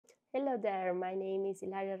Hello there, my name is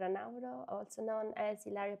Ilaria Ranauro, also known as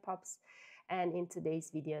Ilaria Pops, and in today's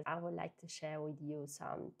video I would like to share with you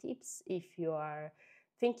some tips if you are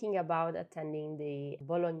thinking about attending the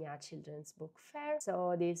Bologna Children's Book Fair.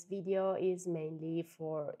 So this video is mainly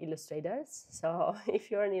for illustrators, so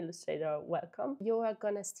if you're an illustrator, welcome. You are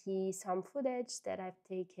gonna see some footage that I've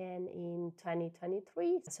taken in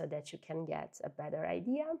 2023 so that you can get a better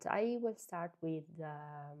idea. I will start with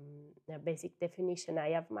the basic definition. I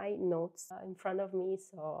have my notes in front of me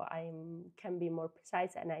so I can be more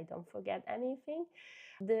precise and I don't forget anything.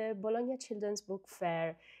 The Bologna Children's Book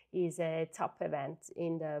Fair is a top event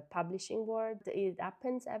in the publishing world. It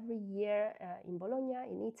happens every year in Bologna,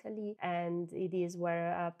 in Italy, and it is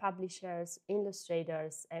where publishers,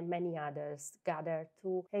 illustrators, and many others gather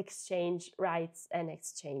to exchange rights and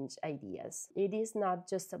exchange ideas. It is not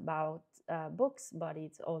just about books, but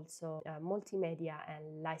it's also multimedia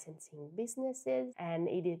and licensing businesses, and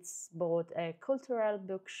it is both a cultural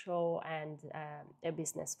book show and a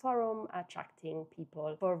business forum attracting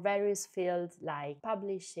people for various fields like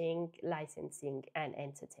publishing, licensing, and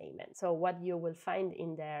entertainment. So what you will find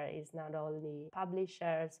in there is not only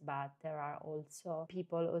publishers, but there are also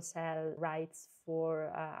people who sell rights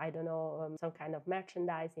for, some kind of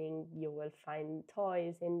merchandising. You will find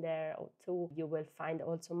toys in there too. You will find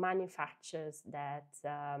also manufacturers that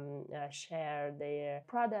share their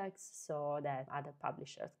products so that other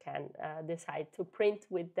publishers can decide to print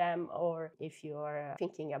with them, or if you're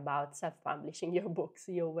thinking about self-publishing your books,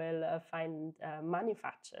 you will find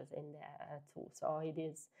manufacturers in there too. So it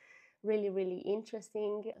is really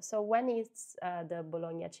interesting. So when is the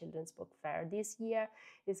Bologna Children's Book Fair? This year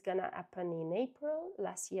is gonna happen in April.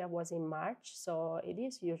 Last year was in March, so it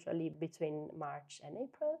is usually between March and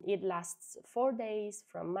April. It lasts 4 days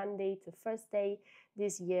from Monday to Thursday.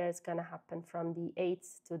 This year is gonna happen from the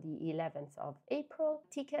 8th to the 11th of April.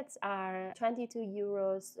 Tickets are 22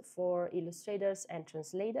 euros for illustrators and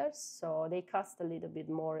translators, so they cost a little bit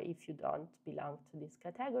more if you don't belong to this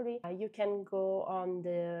category. You can go on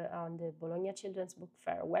the Bologna Children's Book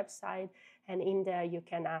Fair website, and in there you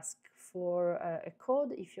can ask for a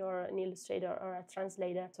code if you're an illustrator or a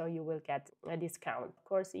translator, so you will get a discount. Of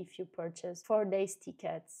course, if you purchase 4 days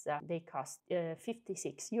tickets, they cost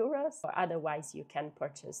 56 euros. Or otherwise, you can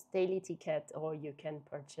purchase daily ticket or you can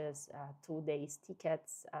purchase 2 days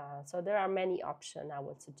tickets. So there are many options. I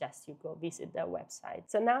would suggest you go visit their website.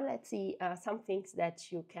 So now let's see some things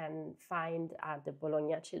that you can find at the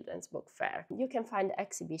Bologna Children's Book Fair. You can find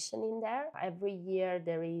exhibition in there. Every year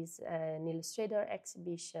there is an illustrator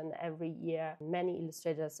exhibition. Every year many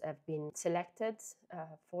illustrators have been selected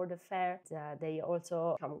for the fair. They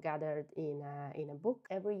also come gathered in a book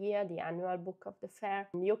every year, the annual book of the fair.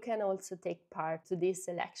 You can also take part to this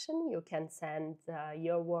selection. You can send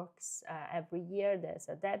your works every year. There's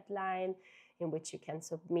a deadline in which you can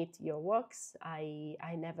submit your works. I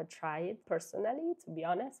never tried personally, to be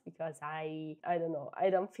honest, because I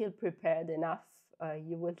don't feel prepared enough.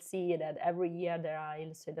 You will see that every year there are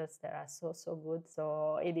illustrators that are so good.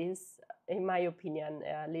 So it is, in my opinion,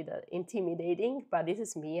 a little intimidating, but this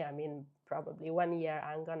is me. I mean, probably 1 year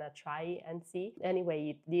I'm gonna try and see.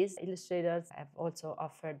 Anyway, these illustrators have also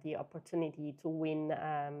offered the opportunity to win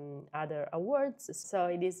other awards, so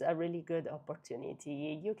it is a really good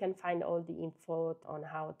opportunity. You can find all the info on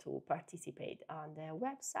how to participate on their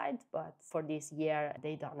website, but for this year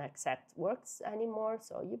they don't accept works anymore,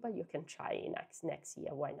 so you can try next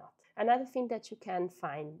year, why not? Another thing that you can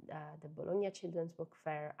find the Bologna Children's Book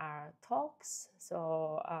Fair are talks.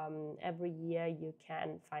 So every year you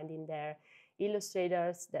can find in there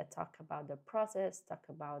illustrators that talk about the process, talk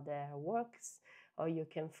about their works, or you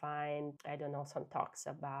can find, some talks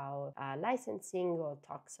about licensing or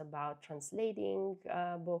talks about translating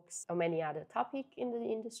books or many other topics in the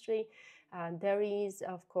industry. There is,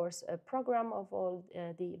 of course, a program of all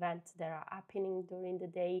the events that are happening during the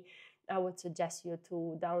day. I would suggest you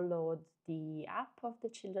to download the app of the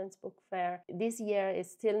Children's Book Fair. This year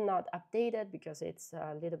is still not updated because it's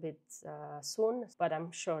a little bit soon, but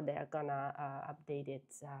I'm sure they're gonna update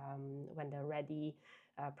it when they're ready,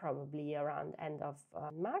 probably around end of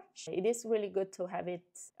March. It is really good to have it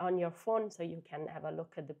on your phone so you can have a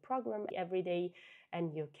look at the program every day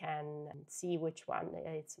and you can see which one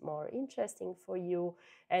is more interesting for you.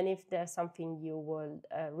 And if there's something you would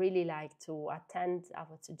really like to attend, I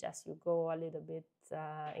would suggest you go a little bit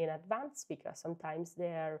in advance, because sometimes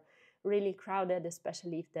they're really crowded,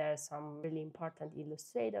 especially if there's some really important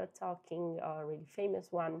illustrator talking or a really famous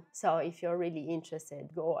one. So if you're really interested,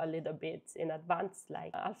 go a little bit in advance,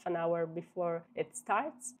 like half an hour before it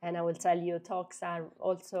starts. And I will tell you, talks are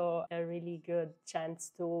also a really good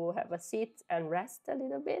chance to have a seat and rest a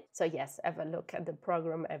little bit. So yes, have a look at the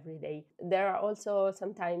program every day. There are also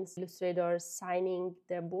sometimes illustrators signing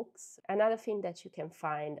their books. Another thing that you can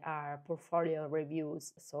find are portfolio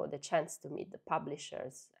reviews, so the chance to meet the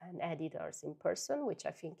publishers and editors in person, which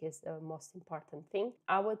I think is the most important thing.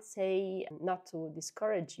 I would say, not to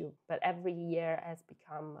discourage you, but every year has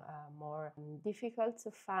become more difficult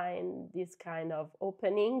to find this kind of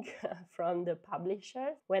opening from the publisher.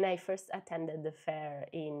 When I first attended the fair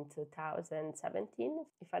in 2017,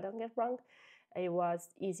 if I don't get wrong, it was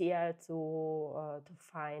easier to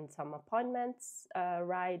find some appointments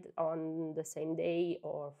right on the same day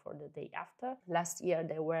or for the day after. Last year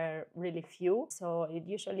there were really few, so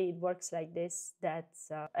it works like this, that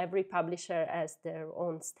every publisher has their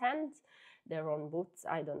own stand, their own booths,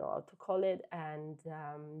 I don't know how to call it, and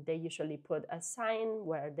they usually put a sign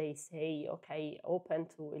where they say, okay, open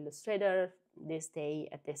to Illustrator this day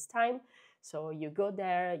at this time. So you go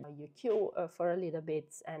there, you queue for a little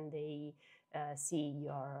bit, and they see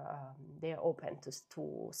your, they're open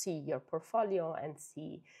to see your portfolio and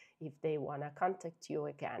see if they want to contact you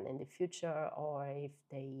again in the future, or if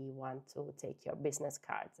they want to take your business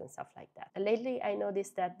cards and stuff like that. Lately, I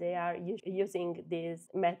noticed that they are using this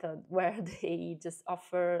method where they just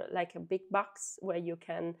offer like a big box where you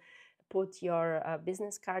can put your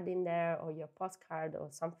business card in there, or your postcard or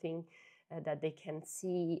something, that they can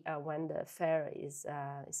see when the fair is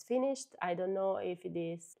finished. I don't know if it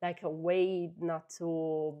is like a way not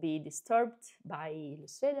to be disturbed by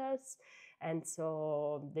illustrators, and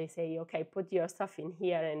so they say, okay, put your stuff in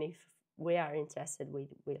here, and if we are interested,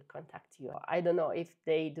 we'll contact you. I don't know if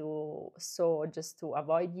they do so just to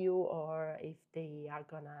avoid you, or if they are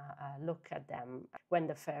gonna look at them when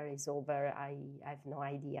the fair is over. I have no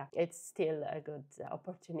idea. It's still a good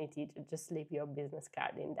opportunity to just leave your business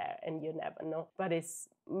card in there, and you never know. But it's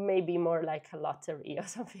maybe more like a lottery or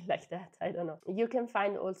something like that. I don't know. You can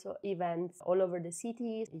find also events all over the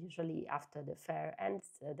city. Usually after the fair ends,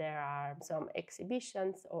 there are some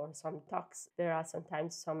exhibitions or some talks. There are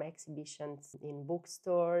sometimes some exhibitions in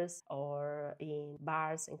bookstores or in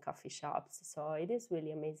bars and coffee shops. So it is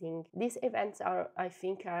really amazing. These events are, I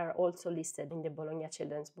think, are also listed in the Bologna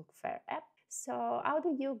Children's Book Fair app. So how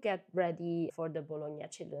do you get ready for the Bologna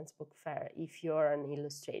Children's Book Fair if you're an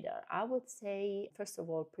illustrator? I would say, first of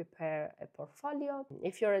all, prepare a portfolio.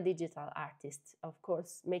 If you're a digital artist, of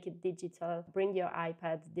course, make it digital. Bring your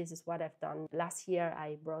iPad. This is what I've done. Last year,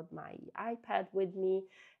 I brought my iPad with me,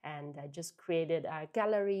 and I just created a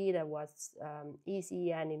gallery that was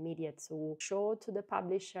easy and immediate to show to the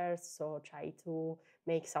publishers. So try to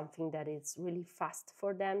make something that is really fast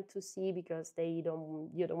for them to see, because you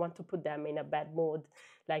don't want to put them in a bad mood,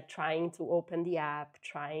 like trying to open the app,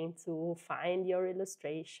 trying to find your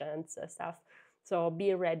illustrations and stuff. So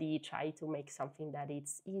be ready, try to make something that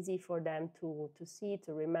it's easy for them to see,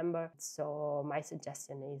 to remember. So my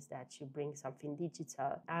suggestion is that you bring something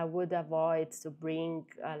digital. I would avoid to bring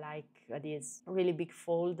this really big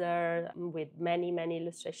folder with many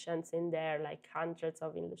illustrations in there, like hundreds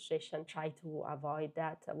of illustrations. Try to avoid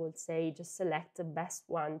that. I would say just select the best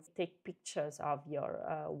ones. Take pictures of your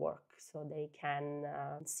work so they can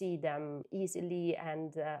see them easily,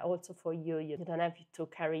 and also for you, you don't have to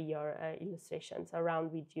carry your illustrations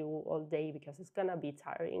around with you all day, because it's gonna be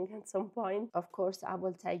tiring at some point. Of course, I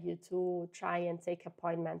will tell you to try and take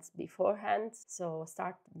appointments beforehand, so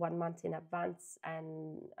start 1 month in advance,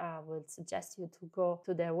 and I will suggest you to go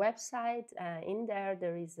to their website. In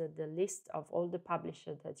there is the list of all the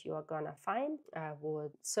publishers that you are gonna find. I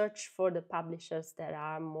would search for the publishers that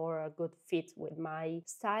are more a good fit with my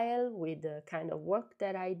style, with the kind of work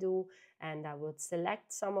that I do, and I would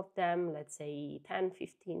select some of them, let's say 10,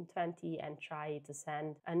 15, 20, and try to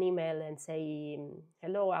send an email and say,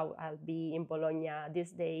 hello, I'll be in Bologna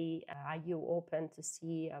this day. Are you open to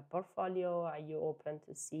see a portfolio? Are you open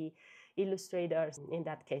to see illustrators? In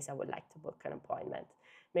that case, I would like to book an appointment.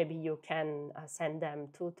 Maybe you can send them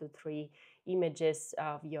 2 to 3 images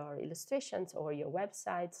of your illustrations or your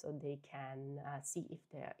website, so they can see if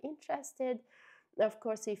they're interested. Of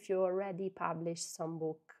course, if you already publish some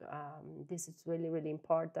book, this is really, really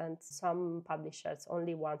important. Some publishers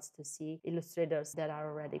only want to see illustrators that are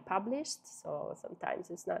already published, so sometimes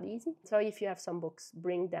it's not easy. So if you have some books,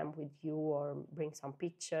 bring them with you or bring some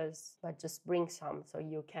pictures, but just bring some so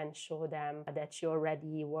you can show them that you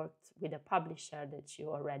already worked with a publisher, that you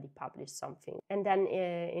already published something. And then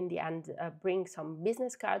in the end, bring some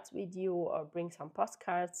business cards with you or bring some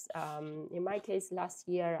postcards. In my case, last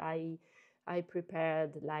year, I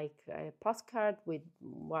prepared like a postcard with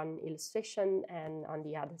one illustration, and on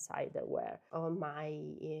the other side there were all my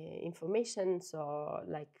information, so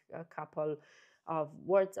like a couple of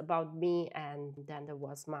words about me, and then there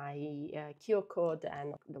was my QR code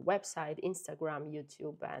and the website, Instagram,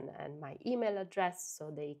 YouTube, and my email address,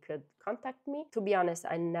 so they could contact me. To be honest,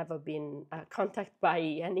 I never been contacted by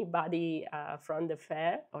anybody from the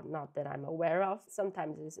fair, or not that I'm aware of.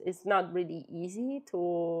 Sometimes it's not really easy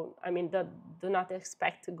to, I mean, do not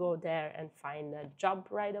expect to go there and find a job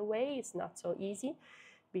right away. It's not so easy,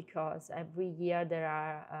 because every year there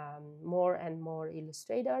are more and more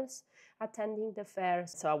illustrators attending the fair.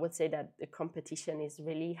 So I would say that the competition is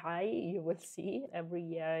really high. You will see every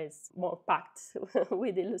year is more packed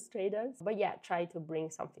with illustrators. But yeah, try to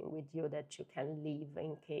bring something with you that you can leave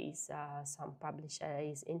in case some publisher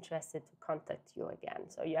is interested to contact you again.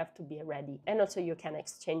 So you have to be ready. And also you can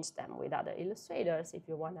exchange them with other illustrators if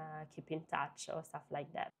you want to keep in touch or stuff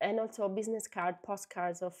like that. And also business card,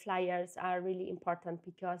 postcards or flyers are really important,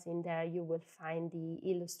 because in there you will find the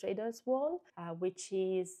Illustrators Wall, which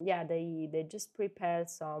is, yeah, they just prepare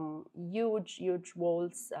some huge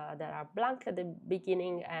walls that are blank at the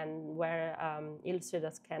beginning, and where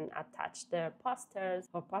illustrators can attach their posters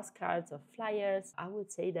or postcards or flyers. I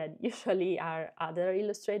would say that usually are other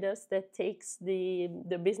illustrators that takes the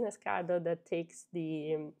business card or that takes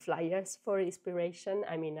the flyers for inspiration.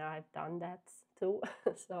 I mean, I've done that too.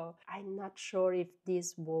 So I'm not sure if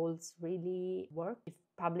these walls really work, if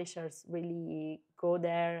publishers really go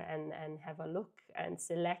there and have a look and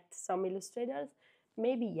select some illustrators.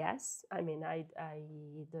 Maybe yes. I mean, I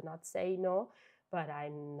do not say no, but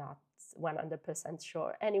I'm not 100%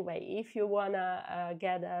 sure. Anyway, if you wanna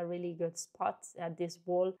get a really good spot at this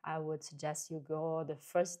wall, I would suggest you go the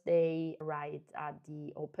first day right at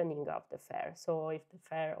the opening of the fair. So if the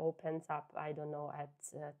fair opens up, I don't know, at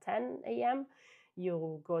 10 a.m.,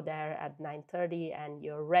 you go there at 9:30 and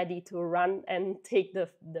you're ready to run and take the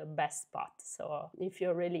best spot. So if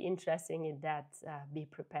you're really interested in that, be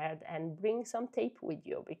prepared and bring some tape with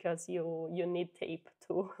you, because you need tape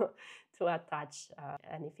to to attach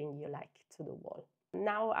anything you like to the wall.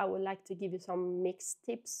 Now I would like to give you some mixed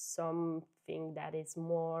tips, something that is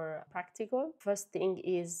more practical. First thing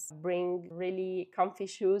is bring really comfy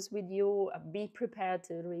shoes with you. Be prepared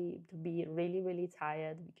to be really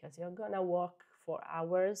tired, because you're gonna walk for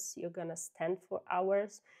hours, you're gonna stand for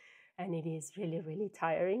hours, and it is really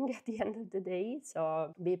tiring at the end of the day.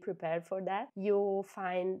 So be prepared for that. You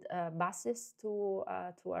find buses to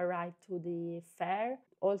arrive to the fair.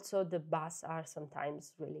 Also, the buses are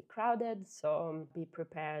sometimes really crowded, so be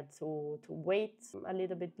prepared to wait a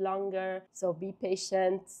little bit longer. So be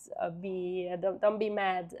patient, don't be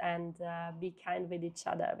mad, and be kind with each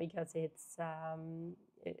other, because it's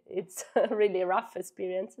a really rough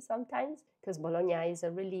experience sometimes, because Bologna is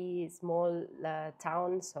a really small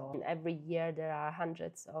town, so every year there are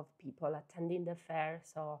hundreds of people attending the fair,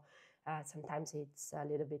 so sometimes it's a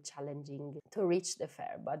little bit challenging to reach the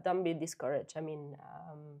fair, but don't be discouraged. I mean,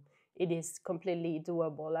 it is completely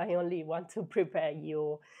doable. I only want to prepare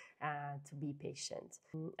you to be patient.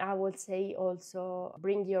 I would say also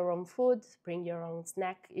bring your own food, bring your own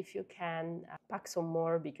snack if you can. Pack some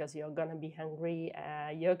more, because you're gonna be hungry,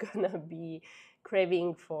 you're gonna be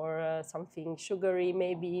craving for something sugary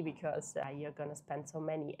maybe, because you're gonna spend so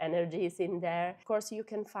many energies in there. Of course, you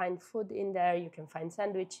can find food in there, you can find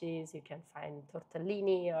sandwiches, you can find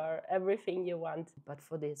tortellini or everything you want, but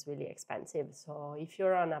food is really expensive. So if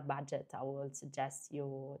you're on a budget, I would suggest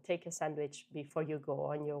you take a sandwich before you go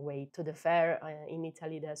on your way to the fair. In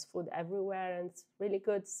Italy there's food everywhere and it's really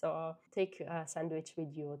good, so take a sandwich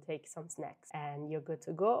with you, take some snacks, and you're good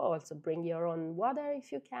to go. Also bring your own water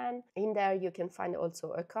if you can. In there you can find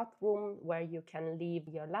also a cot room where you can leave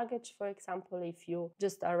your luggage. For example, if you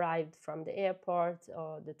just arrived from the airport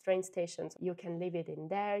or the train stations, you can leave it in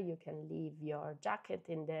there. You can leave your jacket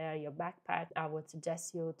in there, your backpack. I would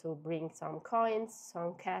suggest you to bring some coins,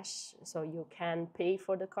 some cash, so you can pay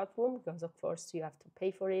for the cot room, because of course you have to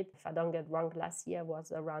pay for it. If I don't get wrong, last year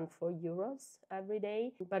was around €4 every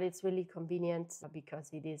day, but it's really convenient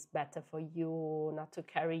because it is better for you not to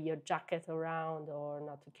carry your jacket around or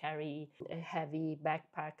not to carry a heavy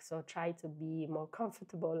backpack, so try to be more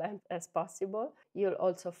comfortable as possible. You'll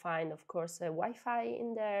also find, of course, a Wi-Fi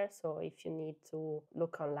in there, so if you need to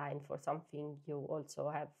look online for something, you also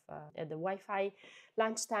have the Wi-Fi.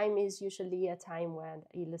 Lunchtime is usually a time when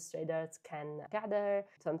illustrators can gather.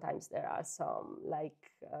 Sometimes there are some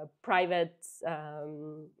private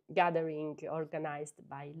gathering organized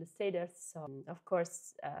by illustrators. So of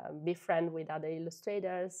course, be friend with other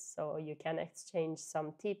illustrators so you can exchange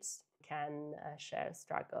some tips, can share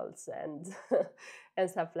struggles and and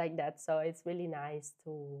stuff like that. So it's really nice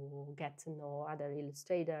to get to know other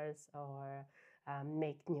illustrators or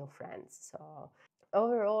make new friends. So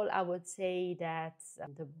overall, I would say that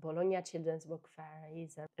the Bologna Children's Book Fair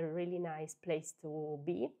is a really nice place to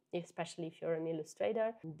be, especially if you're an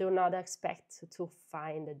illustrator. Do not expect to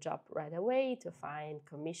find a job right away, to find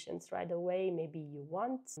commissions right away. Maybe you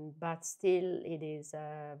want, but still it is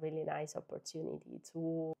a really nice opportunity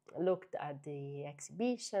to look at the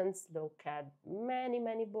exhibitions, look at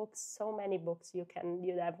many books, so many books. You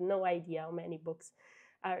have no idea how many books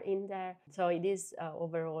are in there. So it is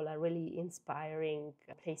overall a really inspiring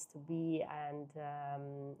place to be and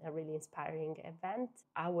a really inspiring event.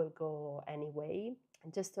 I will go anyway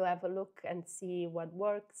just to have a look and see what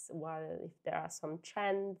works, if there are some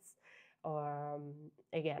trends, or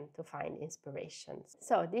again to find inspirations.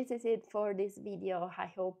 So this is it for this video. I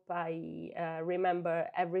hope I remember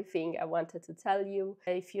everything I wanted to tell you.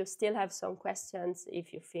 If you still have some questions,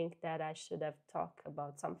 if you think that I should have talked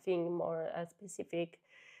about something more specific,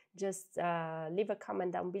 just leave a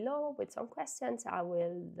comment down below with some questions. I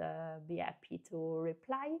will be happy to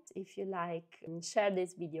reply. If you like, share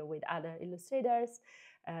this video with other illustrators,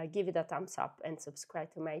 give it a thumbs up and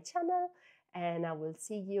subscribe to my channel. And I will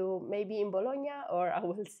see you maybe in Bologna, or I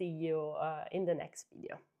will see you in the next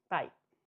video. Bye.